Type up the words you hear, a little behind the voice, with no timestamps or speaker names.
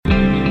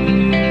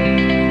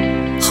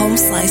Home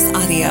Slice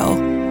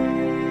Audio.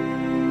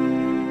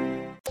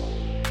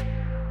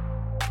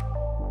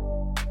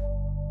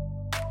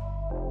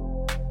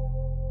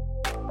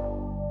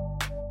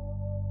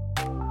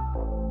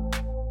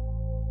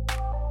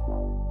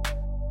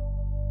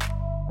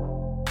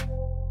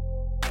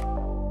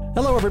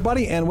 Hello,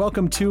 everybody, and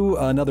welcome to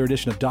another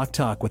edition of Doc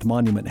Talk with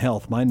Monument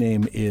Health. My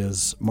name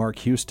is Mark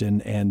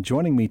Houston, and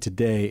joining me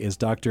today is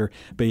Dr.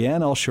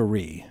 Bayan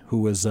al-Shari,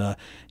 who is a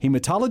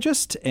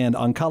hematologist and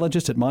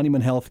oncologist at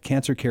Monument Health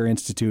Cancer Care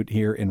Institute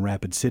here in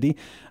Rapid City.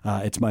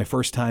 It's my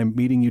first time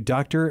meeting you,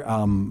 Doctor.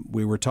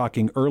 We were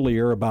talking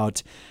earlier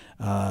about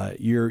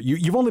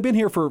you've only been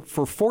here for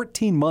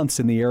 14 months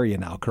in the area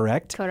now,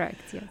 correct?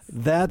 Correct, yes.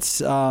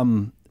 That's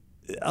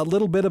a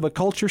little bit of a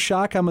culture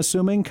shock, I'm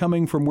assuming,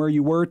 coming from where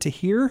you were to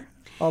here,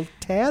 a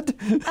tad?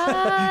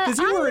 Because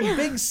you were in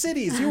big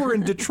cities. You were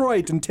in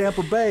Detroit and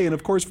Tampa Bay and,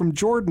 of course, from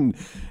Jordan.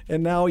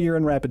 And now you're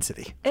in Rapid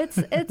City. It's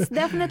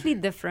definitely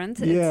different.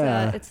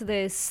 Yeah. It's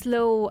the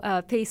slow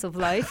pace of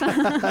life.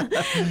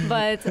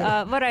 but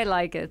I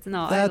like it.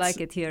 I like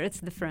it here.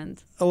 It's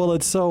different. Oh, well,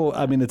 it's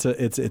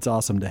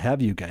awesome to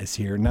have you guys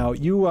here. Now,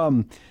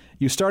 you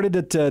started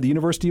at the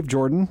University of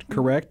Jordan,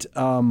 correct?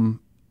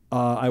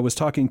 I was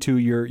talking to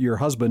your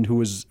husband,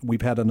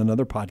 we've had on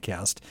another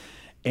podcast,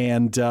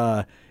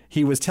 and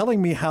he was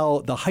telling me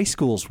how the high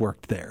schools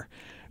worked there,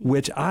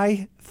 which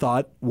I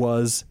thought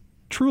was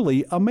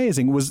truly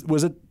amazing.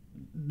 Was it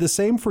the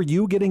same for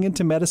you getting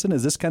into medicine?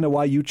 Is this kind of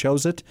why you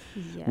chose it?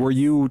 Yes. Were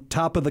you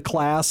top of the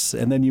class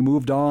and then you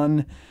moved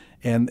on?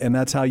 And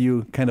that's how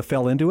you kind of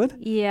fell into it?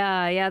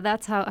 Yeah,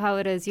 that's how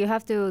it is. You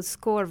have to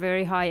score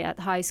very high at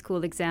high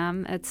school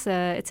exam. It's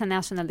a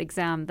national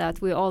exam that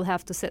we all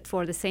have to sit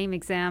for the same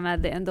exam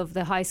at the end of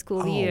the high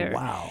school year. Oh,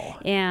 wow.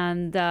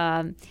 And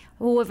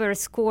whoever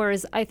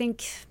scores, I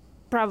think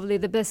probably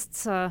the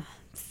best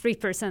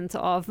 3%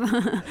 of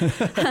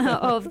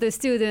the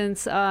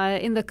students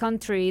in the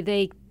country,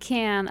 they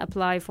can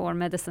apply for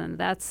medicine.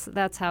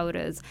 That's how it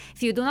is.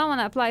 If you do not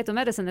want to apply to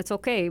medicine, it's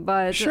okay.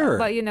 But sure.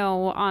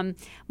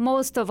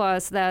 Most of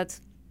us that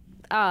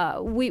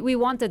we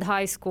wanted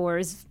high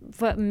scores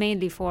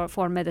mainly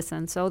for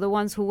medicine. So the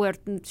ones who were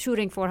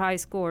shooting for high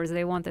scores,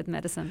 they wanted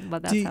medicine.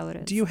 But that's how it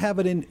is. Do you have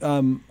it in?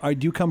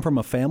 Do you come from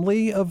a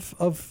family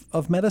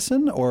of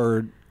medicine,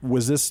 or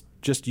was this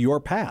just your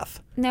path?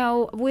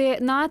 No, we're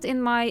not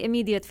in my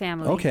immediate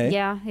family. Okay.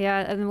 Yeah,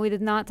 and we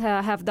did not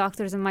have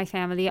doctors in my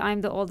family.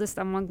 I'm the oldest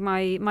among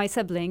my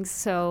siblings,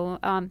 so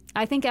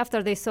I think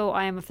after they saw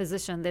I am a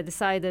physician, they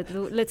decided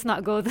let's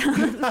not go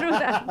through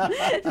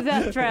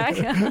that track.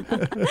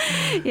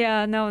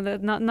 Yeah, no,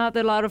 not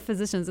a lot of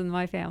physicians in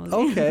my family.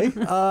 Okay,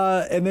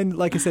 and then,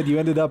 like I said, you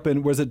ended up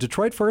in, was it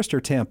Detroit first or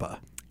Tampa?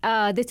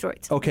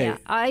 Detroit. Okay. Yeah,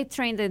 I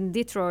trained in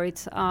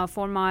Detroit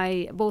for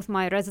both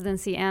my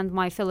residency and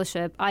my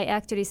fellowship. I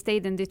actually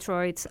stayed in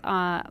Detroit.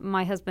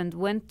 My husband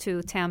went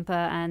to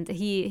Tampa, and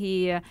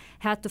he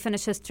had to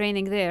finish his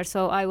training there.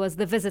 So I was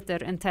the visitor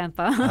in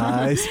Tampa.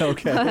 Nice.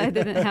 Okay. I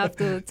didn't have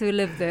to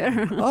live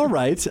there. All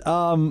right.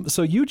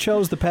 So you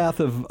chose the path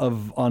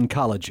of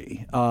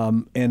oncology,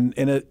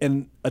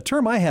 and a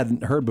term I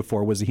hadn't heard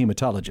before was a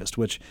hematologist,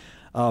 which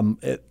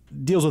it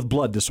deals with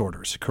blood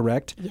disorders,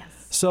 correct? Yes.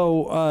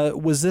 So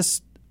was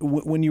this,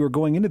 when you were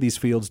going into these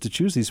fields, to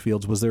choose these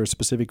fields, was there a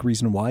specific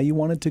reason why you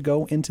wanted to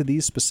go into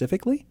these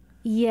specifically?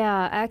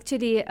 Yeah,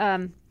 actually,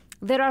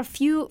 there are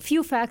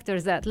few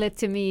factors that led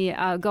to me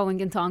going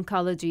into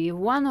oncology.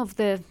 One of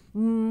the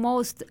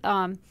most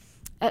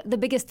the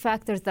biggest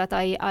factors that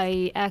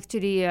I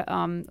actually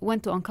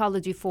went to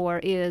oncology for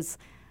is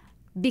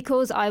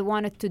because I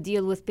wanted to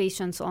deal with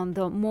patients on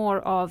the more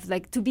of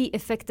to be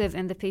effective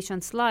in the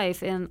patient's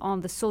life and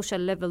on the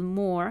social level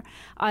more.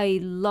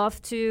 I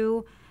love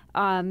to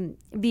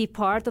be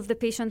part of the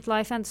patient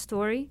life and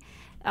story.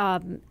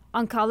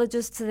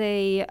 Oncologists,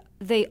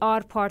 they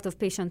are part of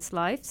patients'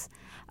 lives.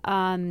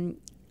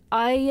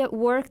 I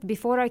worked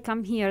before I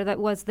come here. That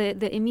was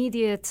the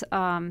immediate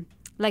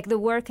the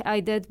work I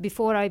did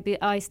before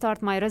I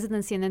start my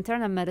residency in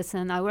internal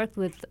medicine. I worked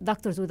with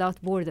Doctors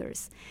Without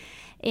Borders.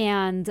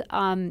 And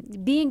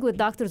being with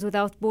Doctors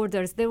Without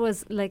Borders, there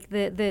was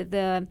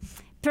the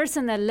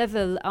personal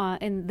level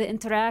in the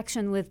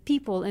interaction with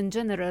people in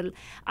general.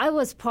 I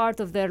was part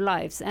of their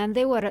lives, and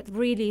they were at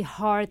really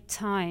hard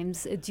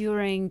times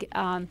during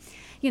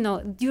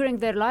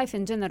their life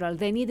in general.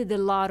 They needed a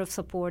lot of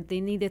support.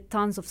 They needed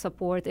tons of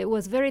support. It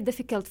was very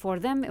difficult for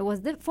them. It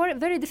was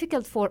very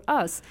difficult for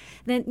us.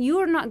 Then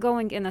you're not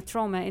going in a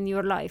trauma in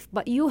your life,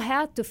 but you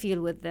had to feel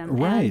with them.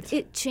 Right. And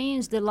it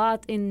changed a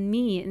lot in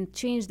me and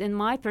changed in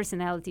my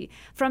personality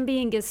from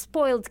being a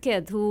spoiled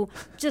kid who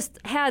just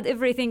had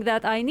everything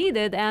that I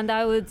needed. And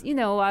I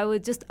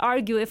would just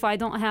argue if I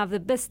don't have the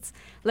best,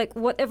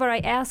 whatever I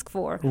ask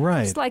for.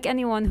 Right. Just like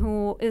anyone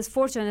who is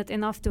fortunate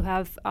enough to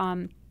have,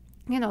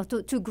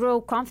 to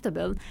grow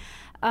comfortable.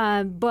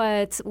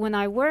 But when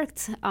I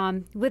worked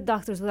with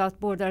Doctors Without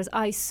Borders,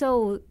 I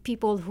saw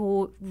people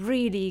who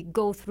really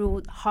go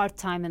through hard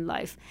time in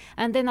life.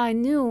 And then I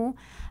knew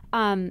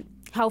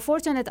how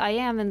fortunate I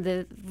am in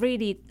the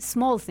really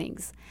small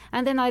things.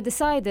 And then I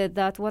decided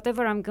that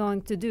whatever I'm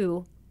going to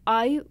do,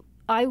 I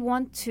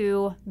want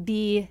to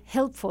be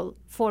helpful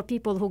for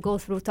people who go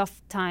through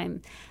tough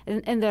time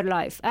in their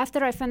life.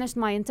 After I finished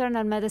my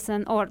internal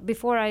medicine, or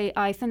before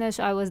I finished,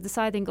 I was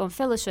deciding on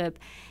fellowship,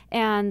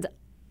 and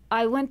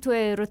I went to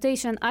a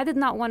rotation. I did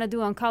not want to do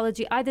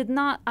oncology. I did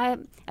not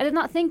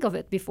think of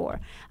it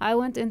before. I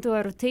went into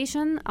a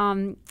rotation,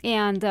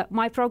 and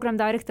my program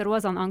director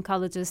was an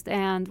oncologist,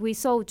 and we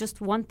saw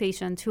just one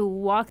patient who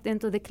walked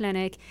into the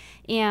clinic,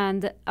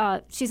 and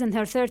she's in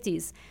her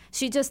 30s.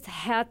 She just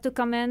had to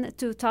come in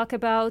to talk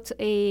about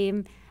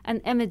an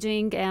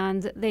imaging,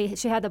 and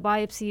she had a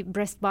biopsy,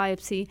 breast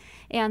biopsy,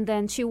 and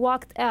then she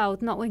walked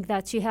out knowing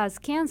that she has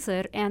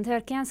cancer, and her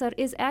cancer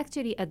is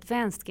actually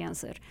advanced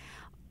cancer.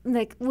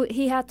 Like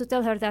he had to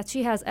tell her that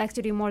she has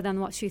actually more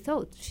than what she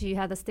thought. She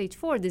had a stage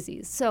 4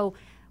 disease. So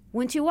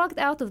when she walked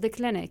out of the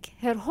clinic,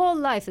 her whole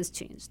life has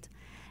changed.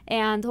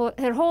 And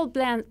her whole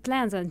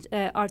plans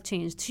are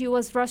changed. She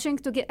was rushing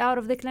to get out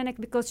of the clinic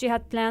because she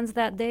had plans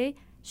that day.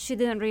 She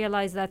didn't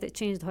realize that it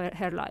changed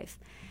her life.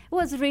 It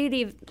was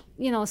really,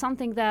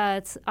 something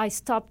that I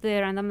stopped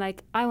there and I'm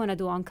like, I want to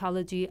do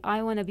oncology.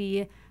 I want to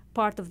be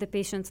part of the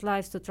patient's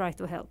lives to try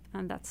to help.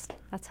 And that's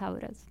how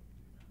it is.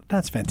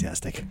 That's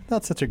fantastic.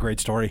 That's such a great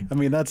story. I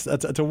mean, that's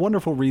a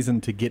wonderful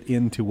reason to get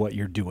into what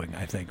you're doing,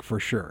 I think, for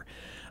sure.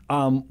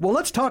 Well,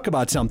 let's talk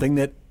about something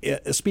that,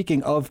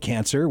 speaking of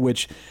cancer,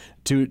 which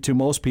to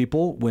most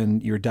people, when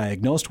you're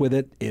diagnosed with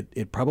it,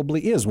 it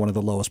probably is one of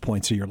the lowest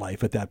points of your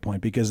life at that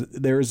point, because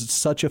there is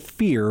such a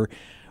fear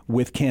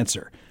with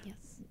cancer. Yes.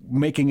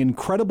 Making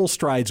incredible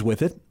strides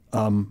with it,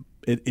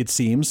 it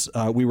seems.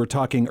 We were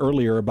talking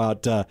earlier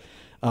about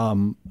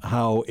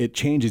how it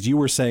changes. You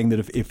were saying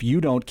that if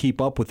you don't keep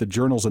up with the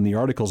journals and the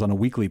articles on a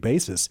weekly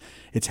basis,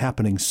 it's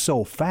happening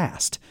so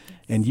fast,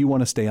 and you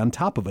want to stay on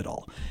top of it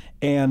all.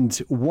 And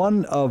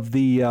one of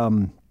the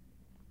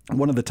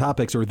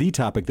topics, or the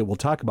topic that we'll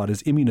talk about,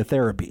 is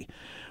immunotherapy,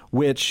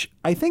 which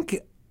I think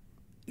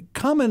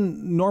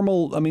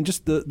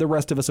just the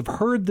rest of us have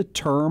heard the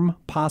term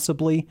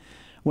possibly.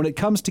 When it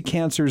comes to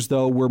cancers,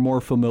 though, we're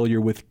more familiar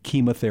with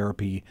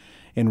chemotherapy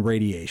and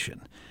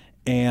radiation.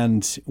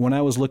 And when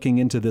I was looking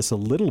into this a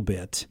little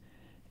bit,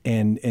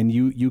 and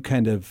you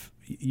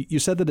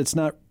said that it's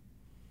not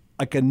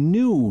like a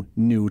new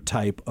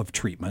type of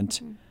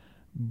treatment,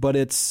 but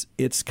it's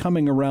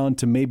coming around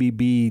to maybe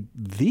be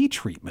the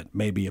treatment,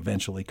 maybe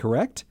eventually,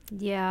 correct?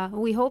 Yeah,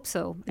 we hope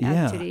so,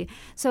 actually. Yeah.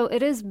 So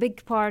it is a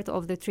big part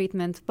of the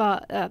treatment,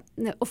 but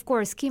of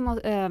course,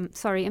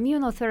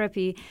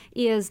 immunotherapy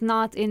is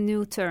not a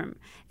new term.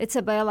 It's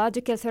a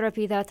biological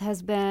therapy that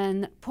has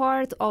been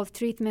part of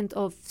treatment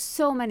of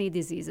so many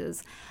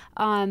diseases.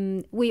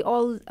 We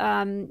all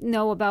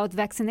know about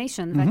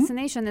vaccination. Mm-hmm.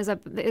 Vaccination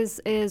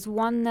is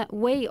one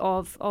way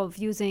of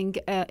using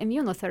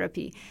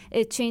immunotherapy.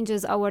 It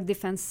changes our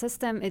defense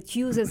system. It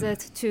uses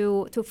it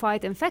to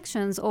fight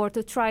infections or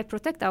to try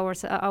protect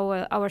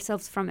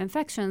ourselves from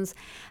infections,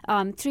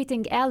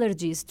 treating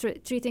allergies,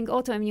 treating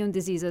autoimmune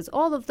diseases.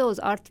 All of those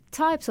are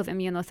types of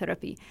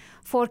immunotherapy.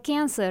 For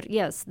cancer,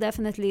 yes,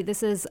 definitely,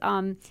 this is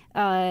a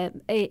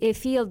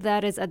field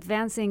that is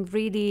advancing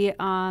really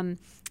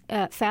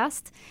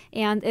fast,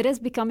 and it is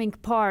becoming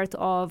part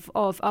of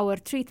our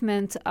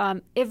treatment.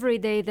 Every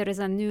day there is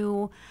a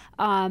new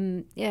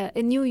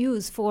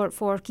use for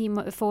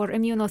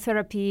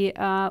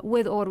immunotherapy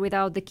with or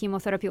without the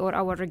chemotherapy or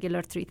our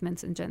regular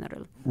treatments in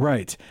general.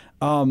 Right.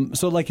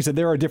 So, like you said,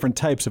 there are different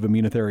types of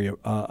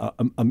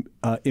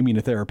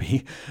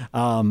immunotherapy.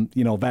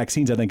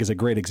 Vaccines, I think, is a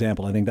great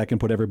example. I think that can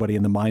put everybody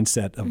in the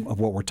mindset of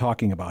what we're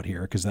talking about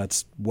here, because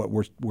that's what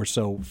we're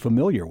so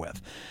familiar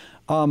with.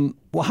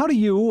 Well, how do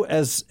you,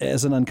 as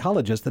an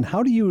oncologist, and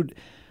how do you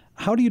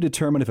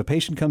determine if a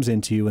patient comes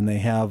into you and they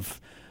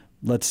have,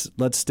 let's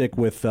stick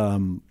with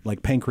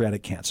like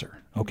pancreatic cancer,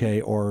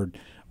 okay, or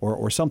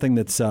something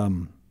that's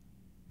one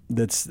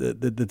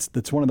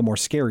of the more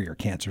scarier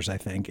cancers, I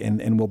think,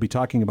 and we'll be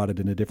talking about it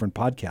in a different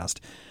podcast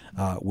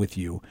with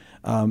you.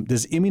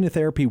 Does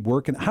immunotherapy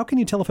work, and how can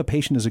you tell if a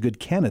patient is a good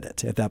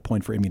candidate at that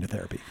point for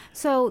immunotherapy?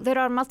 So there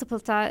are multiple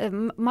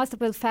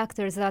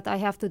factors that I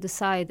have to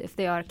decide if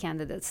they are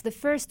candidates. The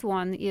first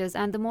one is,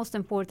 and the most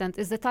important,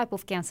 is the type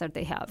of cancer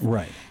they have.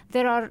 Right.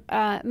 There are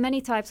many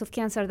types of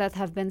cancer that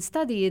have been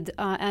studied,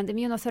 and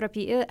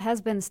immunotherapy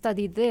has been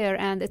studied there,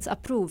 and it's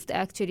approved,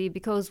 actually,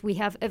 because we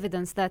have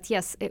evidence that,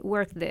 yes, it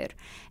worked there.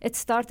 It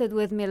started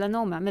with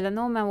melanoma.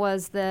 Melanoma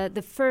was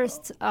the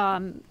first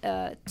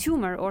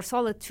tumor or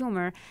solid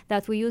tumor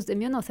that we used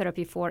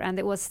immunotherapy for, and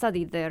it was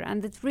studied there.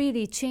 And it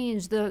really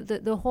changed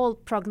the whole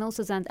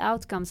prognosis and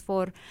outcomes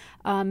for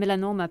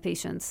melanoma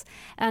patients.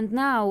 And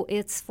now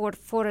it's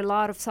for a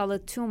lot of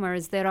solid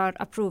tumors, there are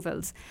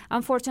approvals.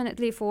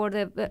 Unfortunately, for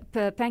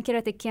the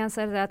pancreatic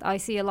cancer that I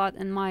see a lot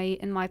in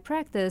my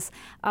practice,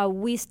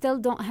 we still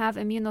don't have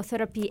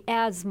immunotherapy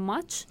as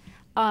much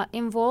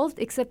involved,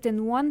 except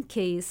in one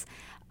case.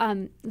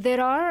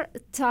 there are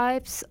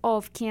types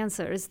of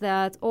cancers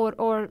that,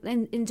 or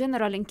in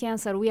general in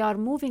cancer, we are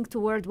moving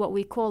toward what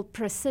we call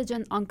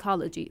precision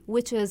oncology,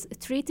 which is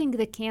treating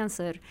the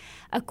cancer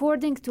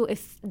according to a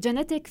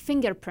genetic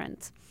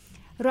fingerprint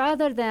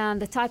rather than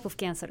the type of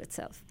cancer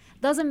itself.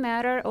 Doesn't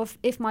matter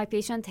if my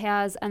patient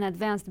has an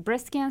advanced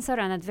breast cancer,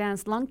 an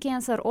advanced lung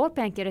cancer, or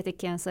pancreatic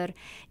cancer.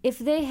 If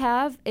they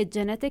have a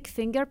genetic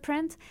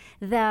fingerprint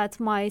that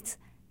might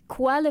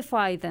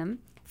qualify them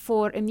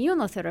for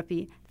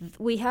immunotherapy,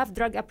 we have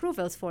drug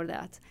approvals for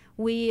that.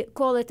 We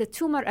call it a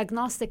tumor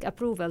agnostic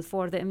approval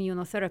for the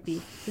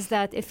immunotherapy. Is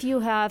that if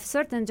you have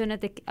certain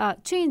genetic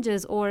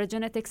changes or a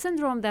genetic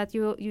syndrome that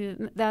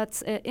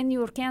that's in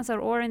your cancer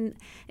or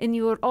in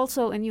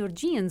your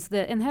genes,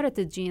 the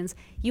inherited genes,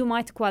 you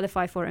might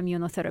qualify for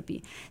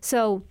immunotherapy.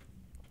 So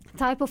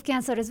type of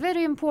cancer is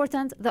very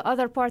important. The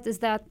other part is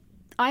that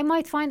I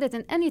might find it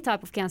in any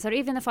type of cancer,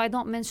 even if I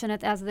don't mention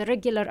it as the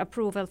regular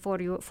approval for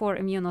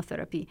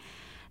immunotherapy.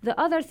 The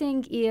other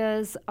thing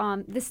is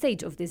the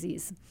stage of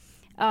disease.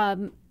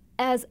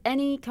 As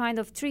any kind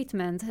of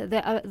treatment,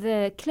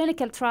 the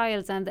clinical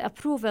trials and the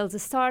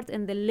approvals start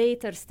in the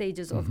later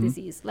stages of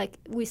disease. Like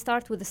we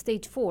start with the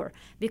stage 4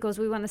 because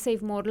we want to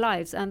save more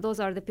lives, and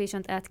those are the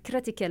patients at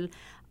critical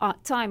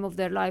time of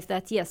their life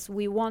that, yes,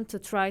 we want to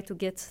try to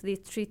get the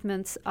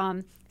treatments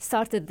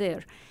started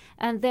there.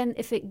 And then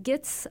if it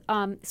gets,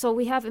 so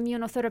we have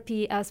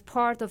immunotherapy as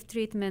part of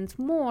treatment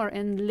more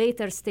in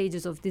later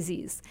stages of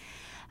disease.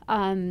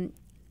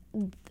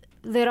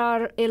 There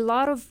are a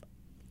lot of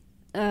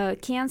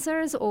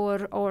cancers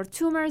or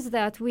tumors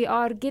that we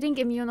are getting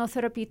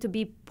immunotherapy to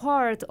be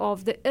part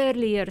of the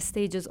earlier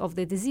stages of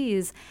the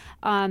disease,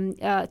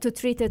 to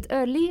treat it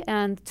early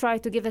and try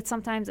to give it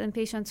sometimes in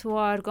patients who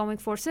are going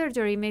for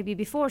surgery. Maybe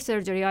before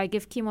surgery, I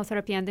give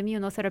chemotherapy and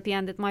immunotherapy,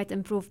 and it might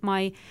improve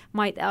my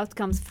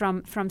outcomes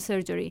from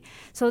surgery.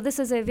 So this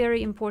is a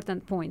very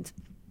important point.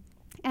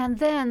 And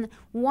then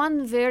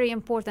one very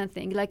important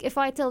thing, like if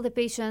I tell the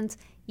patient,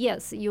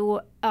 yes,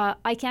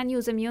 I can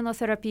use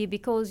immunotherapy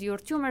because your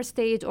tumor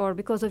stage or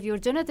because of your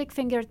genetic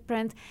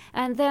fingerprint,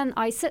 and then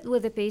I sit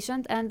with the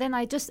patient and then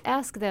I just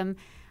ask them,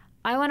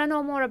 I want to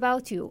know more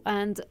about you.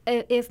 And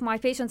if my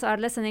patients are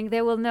listening,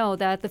 they will know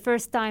that the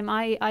first time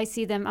I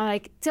see them, I'm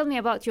like, tell me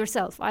about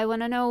yourself. I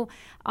want to know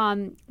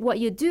what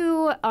you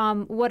do,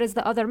 what is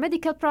the other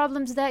medical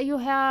problems that you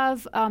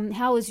have,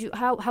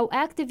 how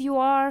active you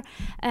are,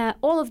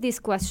 all of these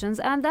questions.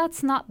 And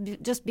that's not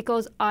just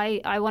because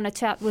I want to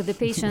chat with the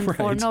patient right.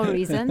 for no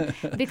reason,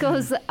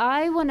 because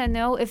I want to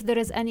know if there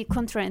is any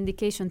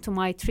contraindication to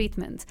my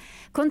treatment.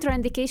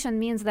 Contraindication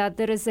means that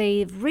there is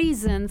a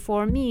reason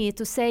for me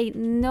to say,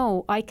 no,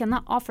 I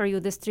cannot offer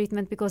you this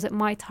treatment because it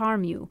might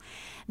harm you.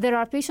 There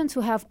are patients who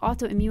have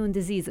autoimmune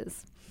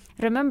diseases.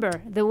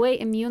 Remember, the way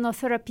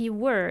immunotherapy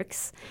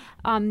works,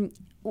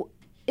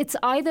 it's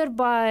either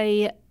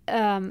by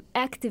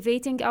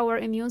activating our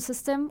immune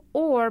system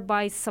or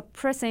by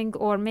suppressing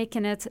or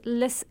making it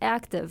less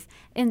active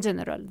in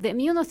general. The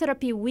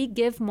immunotherapy we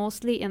give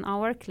mostly in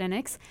our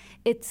clinics,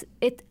 it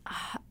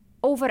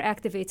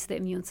overactivates the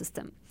immune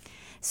system.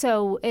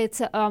 So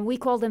it's we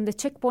call them the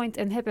checkpoint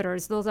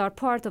inhibitors. Those are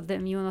part of the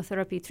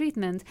immunotherapy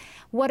treatment.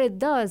 What it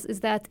does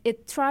is that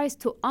it tries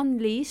to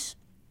unleash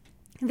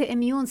the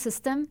immune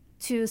system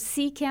to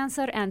see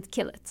cancer and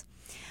kill it.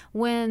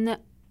 When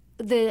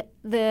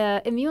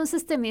the immune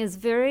system is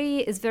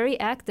very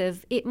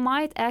active, it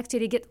might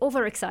actually get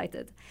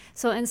overexcited.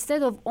 So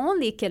instead of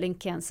only killing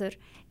cancer,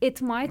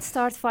 it might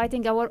start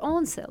fighting our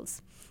own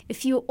cells.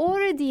 If you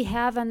already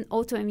have an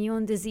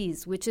autoimmune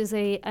disease, which is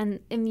an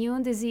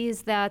immune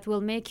disease that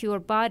will make your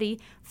body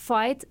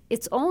fight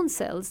its own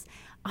cells,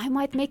 I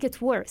might make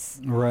it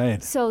worse.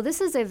 Right. So this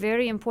is a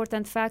very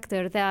important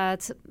factor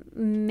that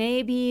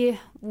maybe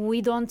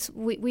we don't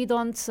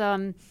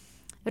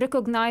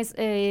recognize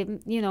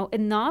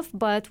enough,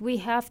 but we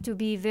have to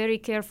be very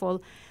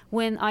careful.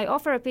 When I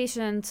offer a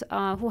patient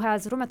who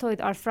has rheumatoid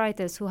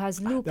arthritis, who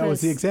has lupus. That was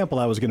the example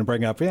I was going to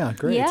bring up. Yeah,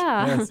 great.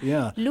 Yeah, yes,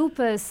 yeah.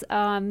 Lupus,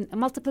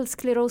 multiple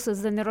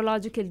sclerosis, the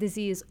neurological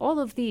disease, all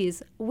of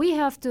these, we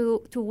have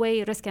to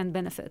weigh risk and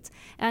benefit.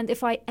 And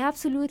if I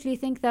absolutely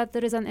think that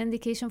there is an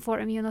indication for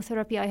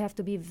immunotherapy, I have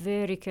to be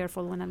very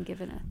careful when I'm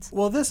giving it.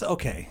 Well, this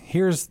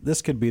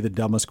could be the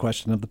dumbest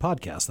question of the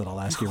podcast that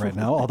I'll ask you right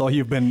now, although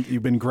you've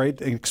been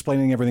great in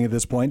explaining everything at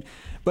this point.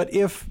 But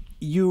if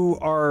you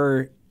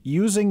are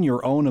using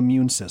your own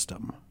immune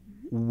system,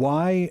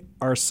 why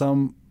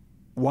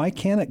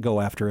can't it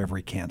go after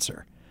every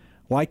cancer?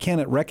 Why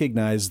can't it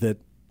recognize that,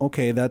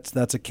 okay,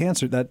 that's a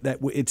cancer, that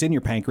it's in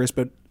your pancreas,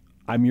 but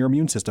I'm your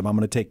immune system, I'm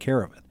going to take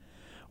care of it?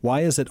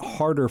 Why is it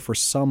harder for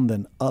some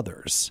than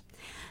others?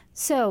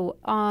 So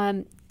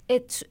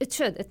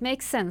it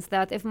makes sense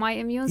that if my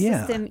immune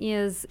system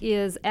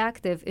is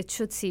active, it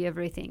should see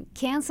everything.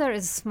 Cancer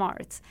is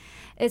smart.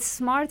 It's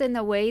smart in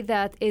a way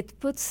that it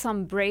puts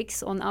some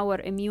brakes on our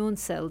immune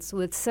cells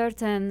with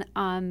certain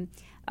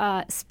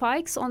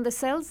spikes on the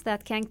cells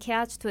that can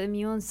catch the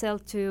immune cell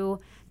to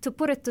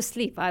put it to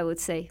sleep, I would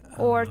say,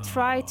 or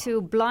try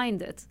to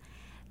blind it.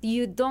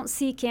 you don't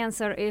see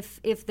cancer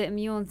if the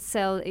immune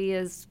cell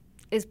is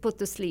put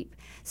to sleep.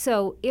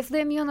 So if the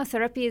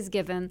immunotherapy is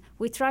given,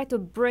 we try to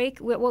break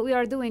what we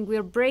are doing.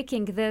 We're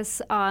breaking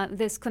this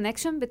this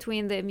connection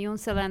between the immune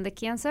cell and the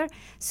cancer.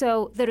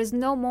 So there is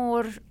no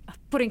more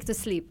putting to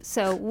sleep.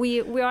 So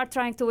we are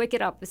trying to wake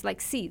it up. It's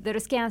like, see, there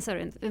is cancer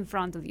in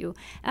front of you,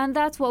 and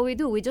that's what we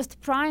do. We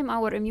just prime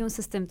our immune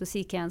system to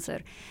see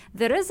cancer.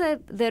 There is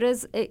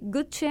a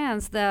good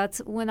chance that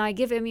when I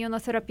give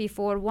immunotherapy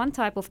for one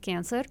type of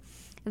cancer,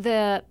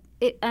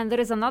 and there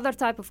is another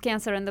type of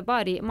cancer in the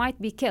body, it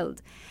might be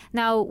killed.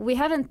 Now, we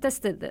haven't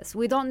tested this.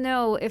 We don't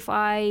know if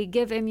I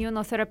give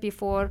immunotherapy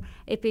for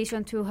a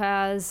patient who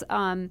has,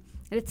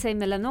 let's say,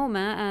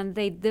 melanoma, and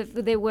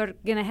they were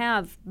going to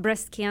have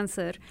breast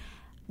cancer.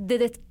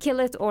 Did it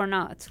kill it or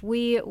not?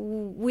 We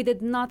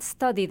did not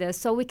study this,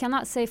 so we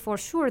cannot say for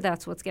sure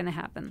that's what's going to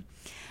happen.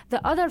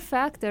 The other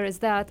factor is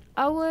that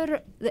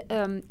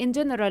in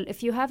general,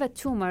 if you have a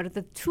tumor,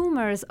 the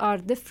tumors are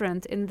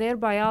different in their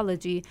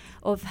biology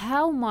of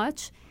how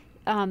much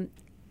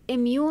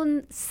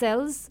immune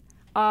cells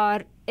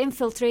are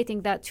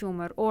infiltrating that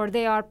tumor, or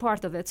they are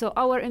part of it. So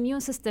our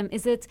immune system,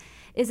 is it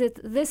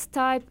this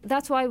type?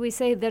 That's why we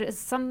say there is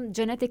some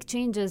genetic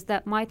changes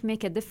that might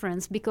make a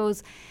difference,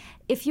 because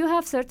if you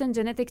have certain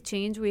genetic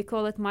change, we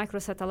call it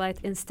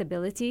microsatellite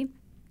instability,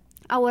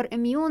 our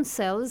immune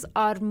cells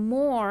are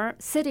more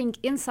sitting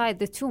inside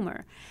the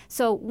tumor.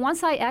 So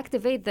once I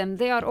activate them,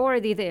 they are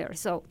already there.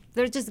 So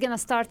they're just going to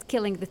start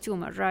killing the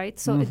tumor, right?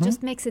 So it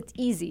just makes it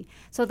easy.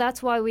 So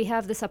that's why we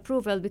have this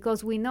approval,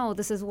 because we know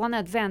this is one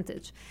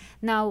advantage.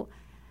 Now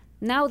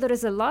there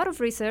is a lot of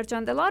research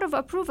and a lot of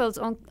approvals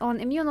on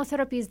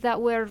immunotherapies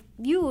that were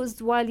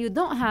used while you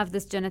don't have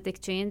this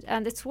genetic change,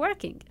 and it's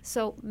working.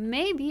 So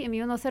maybe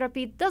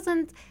immunotherapy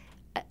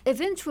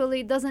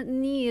eventually doesn't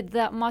need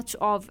that much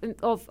of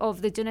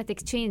the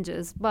genetic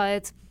changes,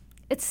 but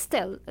it's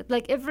still,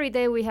 like, every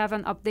day we have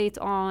an update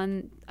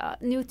on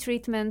new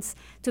treatments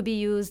to be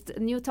used,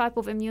 new type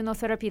of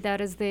immunotherapy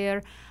that is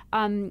there.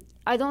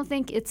 I don't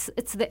think it's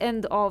the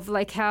end of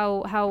like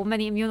how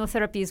many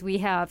immunotherapies we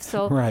have.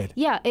 So right.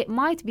 Yeah, it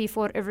might be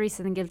for every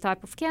single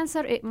type of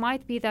cancer. It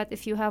might be that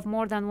if you have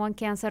more than one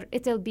cancer,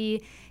 it'll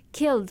be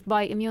killed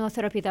by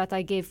immunotherapy that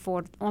I gave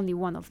for only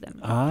one of them.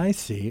 I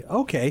see.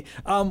 Okay.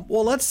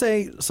 Well, let's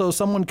say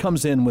someone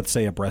comes in with,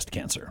 say, a breast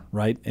cancer,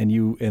 right? And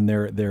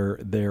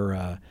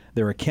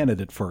they're a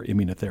candidate for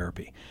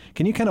immunotherapy.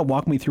 Can you kind of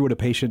walk me through what a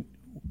patient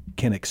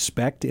can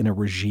expect in a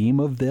regime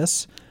of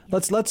this?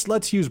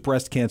 Let's use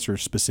breast cancer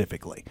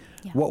specifically.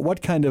 Yeah.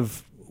 What kind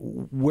of,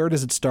 where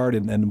does it start,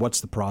 and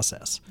what's the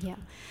process? Yeah.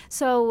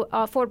 So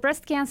for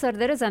breast cancer,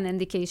 there is an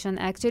indication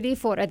actually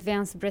for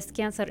advanced breast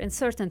cancer in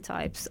certain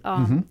types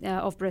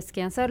of breast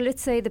cancer.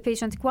 Let's say the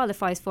patient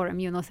qualifies for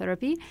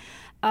immunotherapy.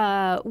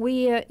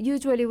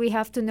 We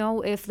have to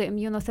know if the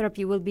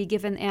immunotherapy will be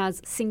given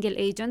as single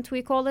agent,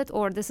 we call it,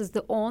 or this is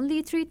the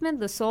only treatment,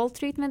 the sole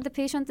treatment the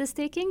patient is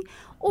taking,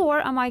 or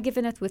am I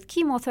giving it with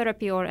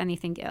chemotherapy or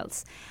anything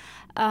else?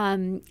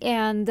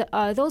 And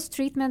those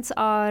treatments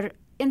are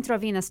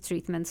intravenous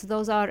treatments.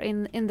 Those are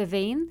in the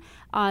vein,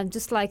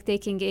 just like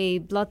taking a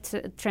blood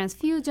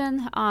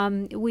transfusion.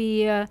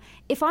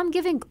 If I'm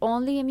giving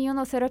only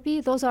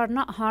immunotherapy, those are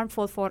not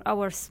harmful for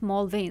our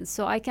small veins.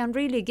 So I can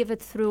really give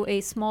it through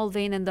a small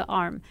vein in the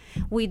arm.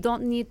 We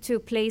don't need to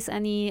place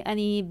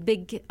any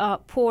big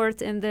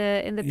port in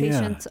the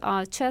patient's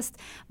chest,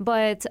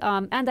 but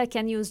and I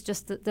can use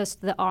just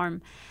the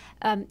arm.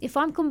 If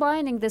I'm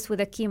combining this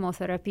with a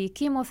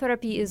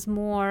chemotherapy is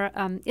more,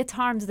 it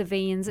harms the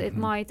veins. It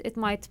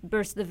might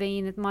burst the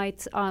vein. It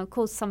might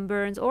cause some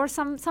burns or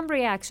some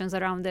reactions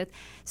around it.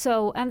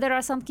 So, and there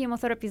are some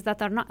chemotherapies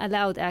that are not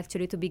allowed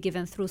actually to be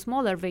given through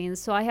smaller veins.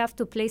 So I have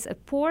to place a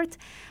port,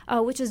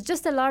 which is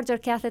just a larger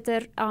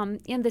catheter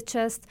in the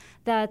chest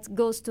that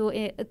goes to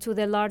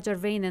the larger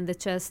vein in the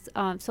chest.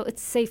 So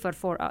it's safer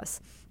for us.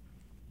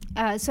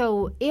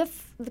 So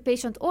if the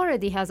patient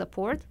already has a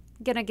port,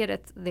 gonna get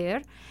it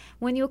there.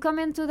 When you come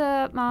into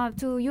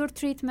to your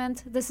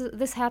treatment,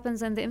 this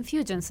happens in the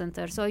infusion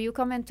center. So you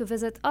come in to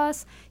visit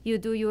us, you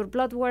do your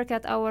blood work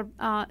at our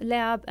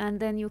lab, and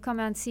then you come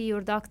and see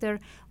your doctor.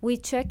 We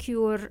check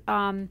your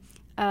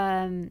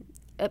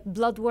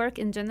blood work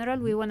in general.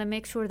 We want to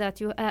make sure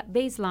that you at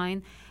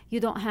baseline you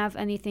don't have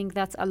anything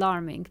that's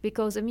alarming,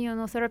 because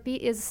immunotherapy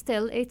is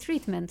still a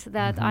treatment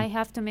that I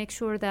have to make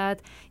sure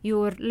that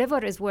your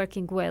liver is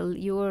working well,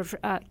 your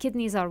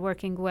kidneys are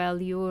working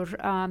well, your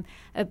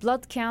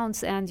blood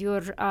counts and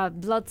your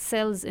blood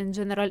cells in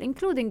general,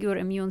 including your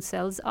immune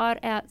cells, are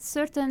at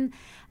certain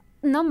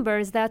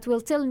numbers that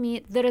will tell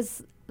me there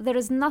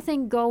is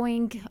nothing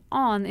going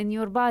on in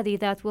your body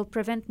that will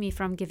prevent me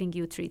from giving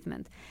you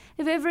treatment.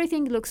 If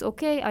everything looks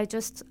okay, I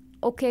just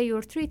okay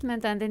your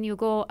treatment, and then you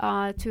go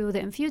to the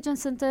infusion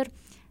center.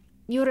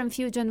 your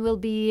infusion will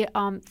be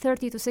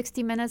 30 to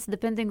 60 minutes,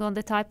 depending on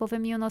the type of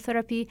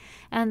immunotherapy.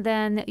 And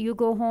then you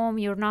go home,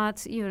 you're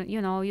not,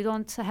 you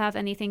don't have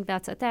anything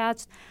that's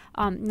attached,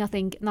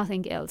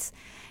 nothing else.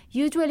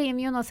 Usually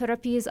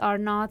immunotherapies are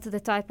not the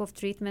type of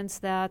treatments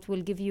that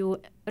will give you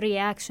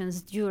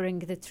reactions during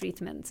the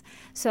treatment.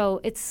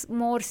 So it's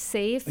more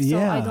safe. So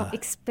I don't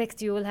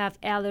expect you will have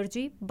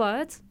allergy,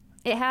 but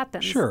it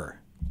happens. Sure.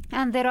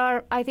 And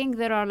I think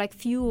there are like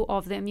few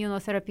of the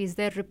immunotherapies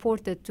that are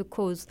reported to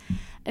cause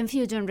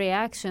infusion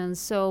reactions.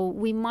 So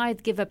we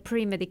might give a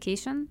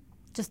pre-medication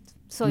just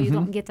so you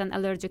don't get an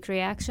allergic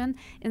reaction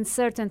in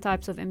certain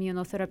types of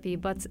immunotherapy.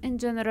 But in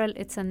general,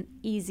 it's an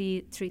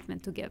easy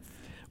treatment to give.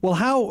 Well,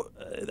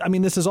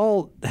 this is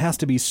all has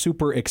to be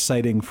super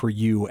exciting for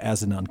you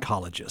as an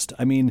oncologist.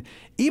 I mean,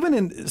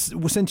 even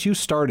since you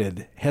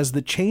started, has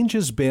the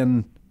changes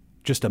been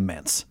just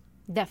immense?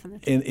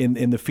 Definitely.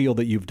 In the field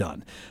that you've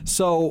done.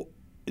 So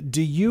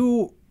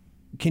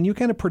can you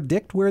kind of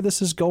predict where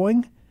this is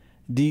going?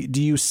 Do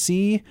you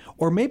see,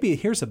 or maybe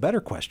here's a better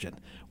question.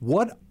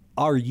 What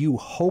are you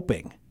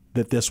hoping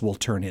that this will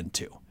turn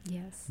into?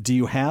 Yes. Do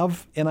you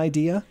have an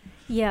idea?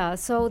 Yeah,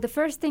 so the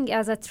first thing,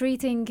 as a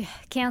treating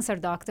cancer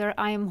doctor,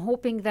 I am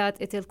hoping that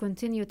it will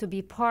continue to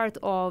be part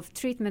of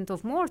treatment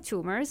of more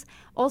tumors,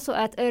 also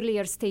at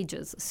earlier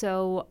stages.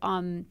 So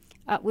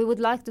we would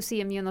like to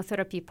see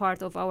immunotherapy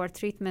part of our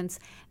treatments,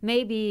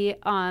 maybe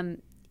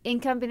in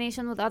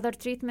combination with other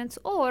treatments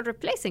or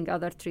replacing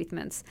other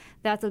treatments.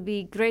 That will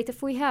be great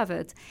if we have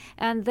it.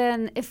 And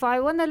then if I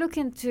want to look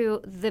into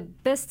the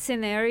best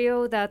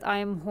scenario that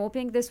I'm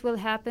hoping this will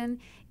happen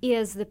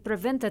is the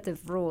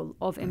preventative role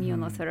of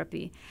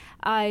immunotherapy.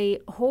 I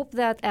hope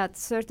that at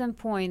certain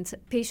point,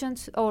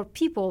 patients or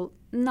people,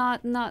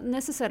 not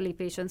necessarily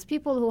patients,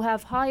 people who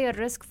have higher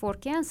risk for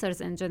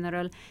cancers in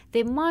general,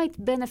 they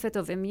might benefit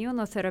of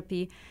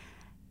immunotherapy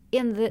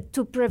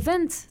to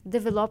prevent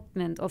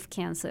development of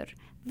cancer.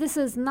 This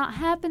is not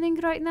happening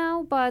right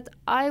now, but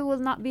I will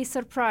not be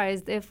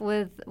surprised if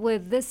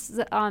with this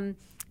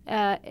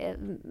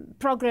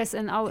progress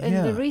in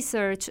the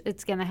research,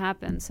 it's going to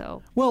happen.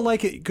 So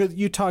because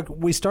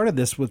we started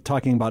this with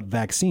talking about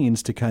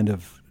vaccines to kind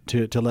of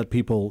to let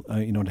people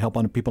to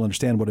help people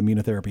understand what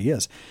immunotherapy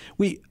is.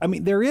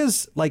 There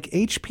is like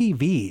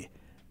HPV.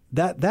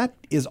 That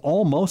is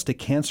almost a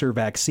cancer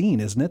vaccine,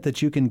 isn't it?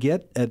 That you can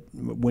get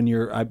when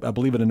you're, I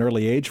believe, at an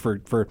early age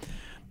for.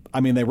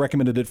 They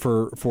recommended it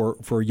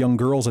for young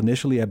girls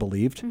initially, I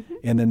believed,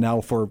 and then now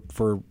for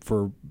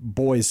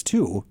boys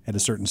too at a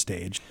certain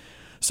stage.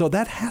 So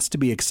that has to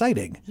be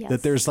exciting. Yes.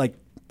 That there's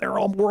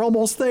we're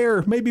almost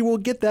there. Maybe we'll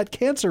get that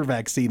cancer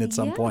vaccine at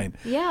some point.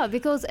 Yeah,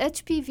 because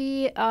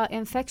HPV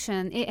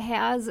infection, it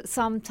has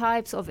some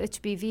types of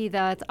HPV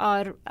that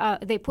are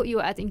they put you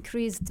at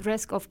increased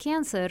risk of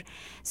cancer.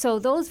 So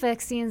those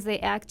vaccines, they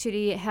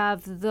actually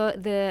have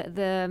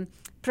the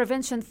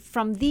prevention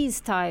from these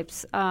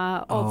types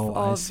of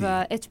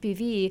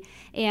HPV,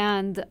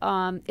 and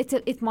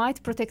it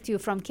might protect you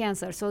from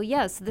cancer. So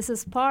yes, this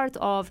is part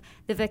of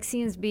the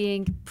vaccines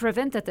being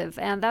preventative,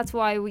 and that's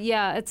why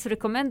it's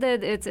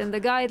recommended. It's in the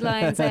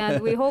guidelines,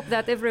 and we hope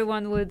that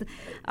everyone would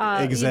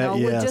would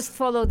just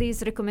follow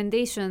these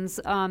recommendations.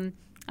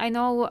 I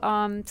know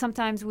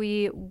sometimes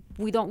we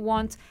don't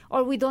want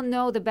or we don't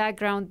know the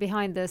background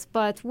behind this,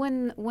 but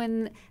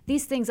when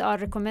these things are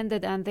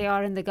recommended and they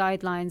are in the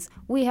guidelines,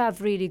 we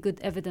have really good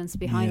evidence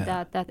behind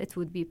that it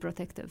would be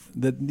protective.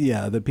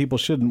 That people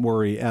shouldn't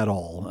worry at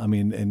all.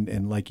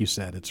 And like you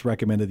said, it's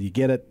recommended you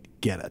get it.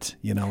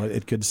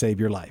 It could save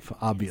your life,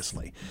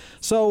 obviously.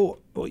 So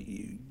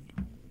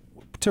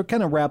to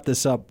kind of wrap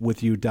this up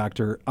with you,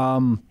 Doctor,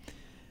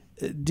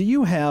 do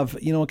you have,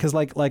 because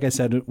like I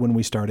said when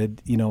we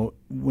started,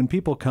 when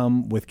people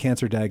come with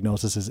cancer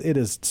diagnoses, it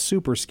is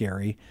super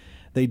scary.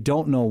 They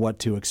don't know what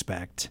to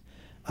expect,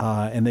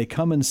 and they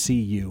come and see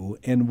you.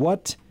 And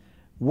what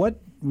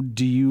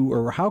do you,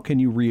 or how can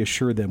you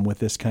reassure them with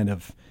this kind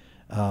of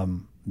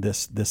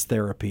this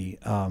therapy?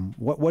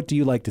 What do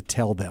you like to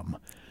tell them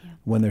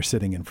when they're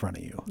sitting in front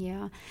of you?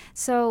 Yeah.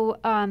 So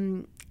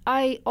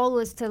I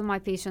always tell my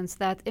patients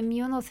that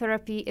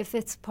immunotherapy, if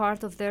it's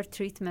part of their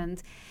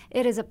treatment,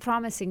 it is a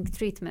promising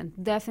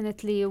treatment.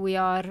 Definitely, we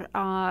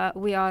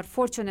are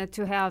fortunate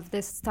to have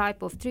this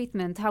type of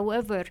treatment.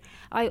 However,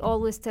 I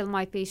always tell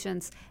my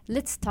patients,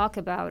 let's talk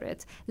about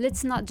it.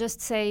 Let's not just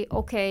say,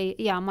 okay,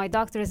 my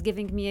doctor is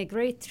giving me a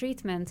great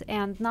treatment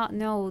and not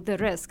know the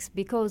risks,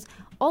 because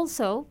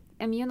also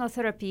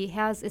immunotherapy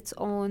has its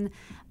own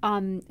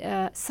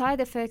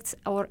side effects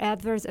or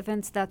adverse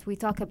events that we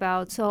talk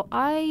about. So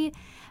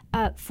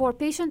for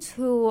patients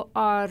who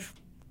are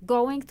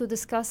going to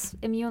discuss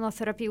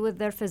immunotherapy with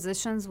their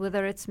physicians,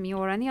 whether it's me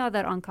or any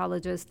other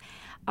oncologist,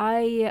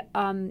 I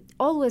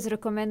always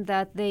recommend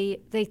that they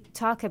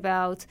talk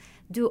about,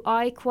 do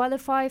I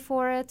qualify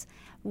for it?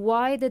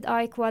 Why did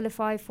I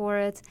qualify for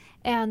it?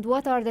 And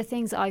what are the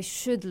things I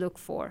should look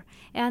for?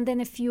 And then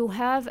if you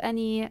have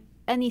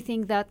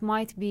anything that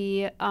might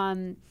be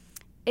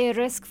a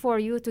risk for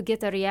you to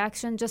get a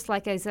reaction, just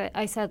like I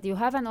said, you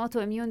have an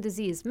autoimmune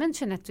disease,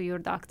 mention it to your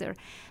doctor.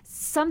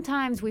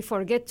 Sometimes we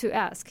forget to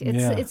ask.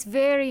 It's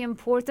very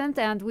important,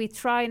 and we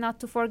try not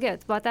to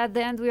forget. But at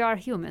the end, we are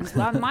humans.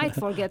 I might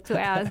forget to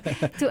ask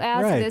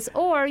Right. this.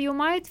 Or you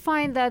might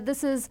find that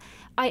this is,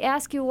 I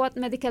ask you what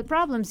medical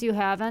problems you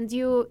have, and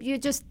you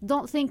just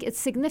don't think it's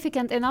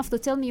significant enough to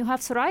tell me you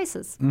have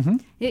psoriasis. Mm-hmm.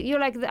 You're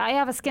like, I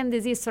have a skin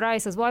disease,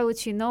 psoriasis. Why would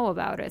she know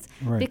about it?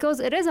 Right. Because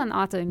it is an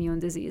autoimmune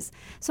disease.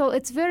 So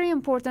it's very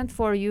important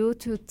for you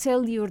to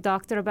tell your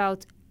doctor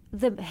about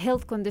the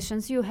health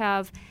conditions you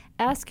have.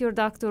 Ask your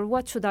doctor,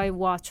 what should I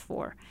watch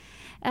for?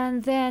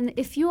 And then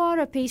if you are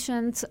a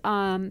patient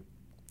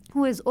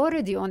who is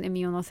already on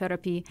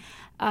immunotherapy,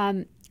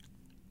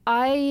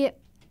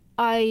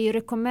 I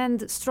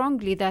recommend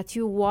strongly that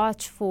you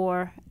watch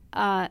for,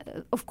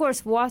 of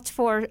course, watch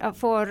for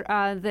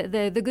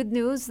the good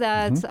news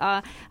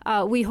that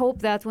we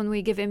hope that when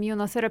we give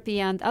immunotherapy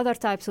and other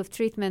types of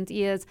treatment,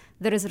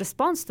 there is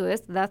response to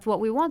it. That's what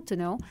we want to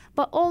know.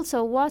 But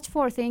also watch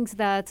for things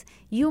that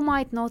you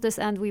might notice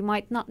and we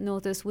might not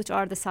notice, which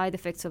are the side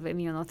effects of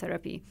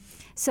immunotherapy.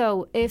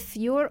 So if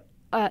your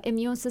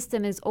immune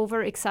system is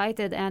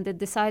overexcited and it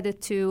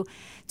decided to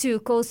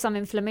cause some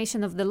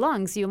inflammation of the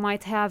lungs, you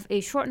might have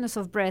a shortness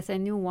of breath, a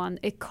new one,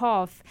 a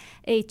cough,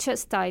 a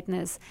chest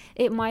tightness.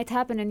 It might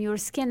happen in your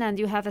skin and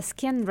you have a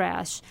skin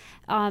rash.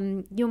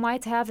 You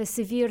might have a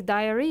severe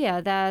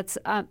diarrhea that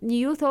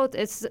you thought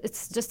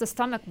it's just a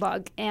stomach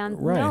bug, and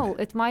Right. no,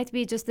 it might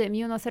be just the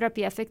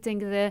immunotherapy affecting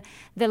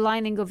the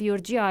lining of your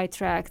GI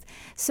tract.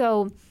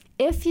 So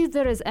if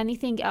there is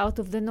anything out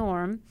of the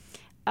norm,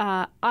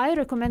 I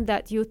recommend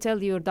that you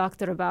tell your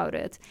doctor about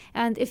it.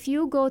 And if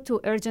you go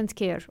to urgent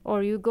care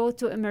or you go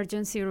to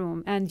emergency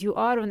room and you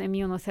are on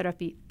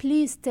immunotherapy,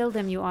 please tell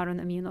them you are on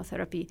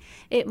immunotherapy.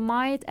 It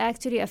might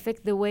actually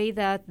affect the way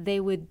that they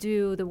would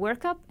do the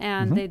workup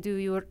and they do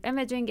your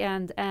imaging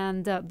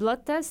and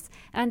blood tests,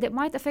 and it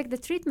might affect the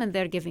treatment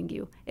they're giving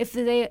you. If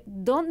they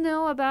don't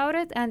know about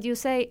it and you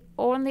say,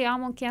 only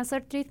I'm on cancer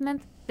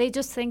treatment, they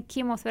just think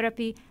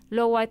chemotherapy,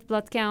 low white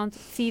blood count,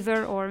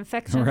 fever, or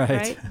infection,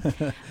 right?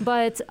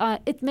 But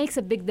it makes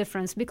a big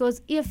difference,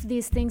 because if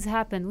these things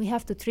happen, we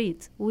have to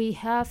treat. We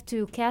have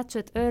to catch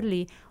it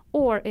early,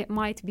 or it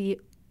might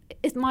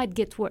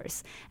get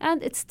worse.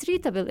 And it's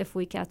treatable if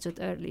we catch it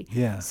early.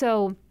 Yeah.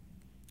 So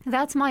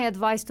that's my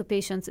advice to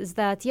patients, is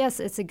that, yes,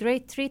 it's a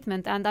great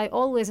treatment, and I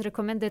always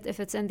recommend it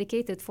if it's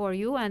indicated for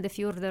you and if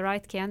you're the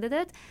right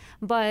candidate.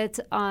 But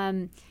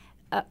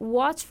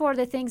watch for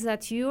the things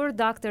that your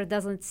doctor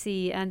doesn't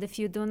see. And if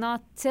you do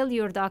not tell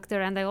your doctor,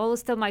 and I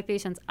always tell my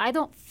patients, I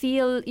don't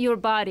feel your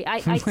body.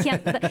 I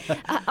can't.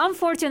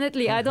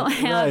 Unfortunately, I don't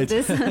have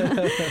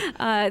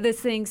this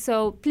thing.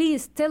 So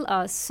please tell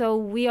us so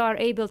we are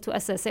able to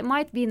assess. It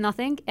might be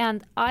nothing,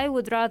 and I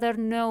would rather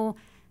know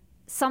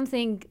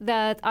something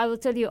that I will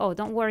tell you, oh,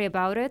 don't worry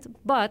about it,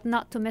 but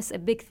not to miss a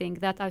big thing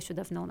that I should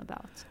have known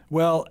about.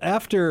 Well,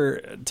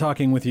 after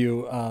talking with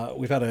you,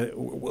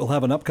 we'll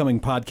have an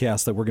upcoming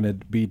podcast that we're going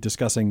to be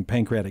discussing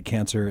pancreatic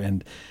cancer,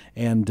 and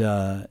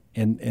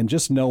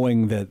just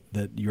knowing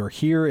that you're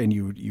here and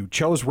you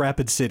chose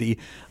Rapid City,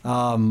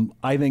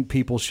 I think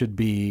people should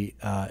be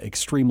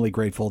extremely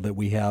grateful that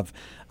we have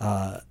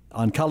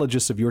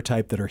oncologists of your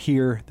type that are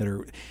here,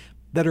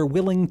 that are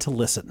willing to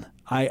listen.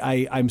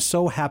 I'm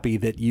so happy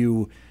that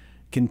you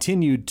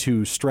continued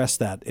to stress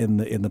that in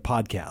the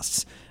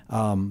podcasts,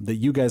 that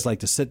you guys like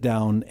to sit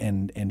down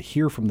and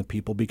hear from the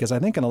people, because I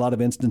think in a lot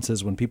of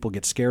instances when people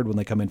get scared when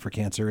they come in for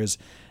cancer is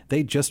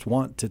they just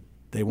want to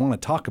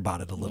talk about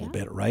it a little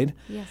bit, right?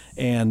 Yes.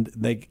 And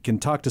they can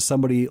talk to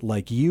somebody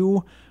like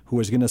you who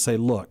is going to say,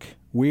 look,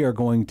 we are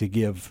going to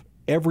give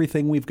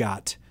everything we've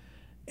got,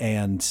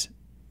 and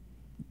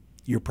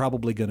you're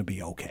probably going to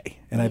be okay.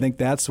 And I think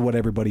that's what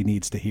everybody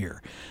needs to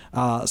hear.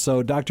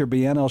 So Dr.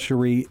 Bayan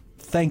El-Shary,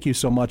 thank you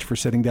so much for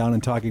sitting down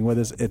and talking with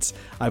us.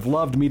 I've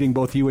loved meeting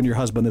both you and your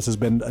husband. This has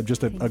been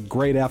just a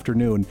great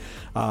afternoon.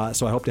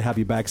 So I hope to have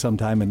you back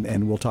sometime,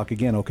 and we'll talk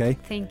again, okay?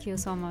 Thank you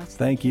so much.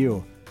 Thank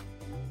you.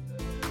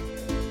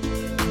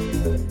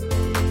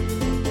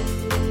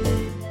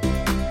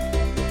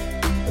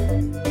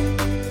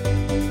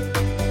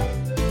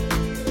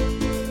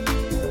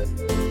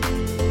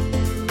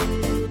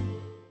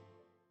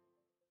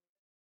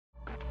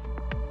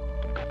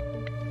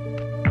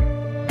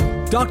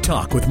 Doc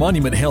Talk with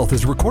Monument Health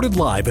is recorded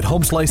live at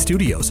Home Slice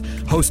Studios,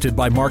 hosted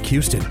by Mark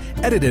Houston,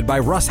 edited by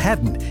Russ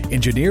Haddon,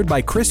 engineered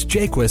by Chris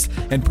Jaquist,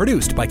 and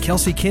produced by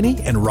Kelsey Kinney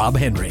and Rob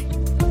Henry.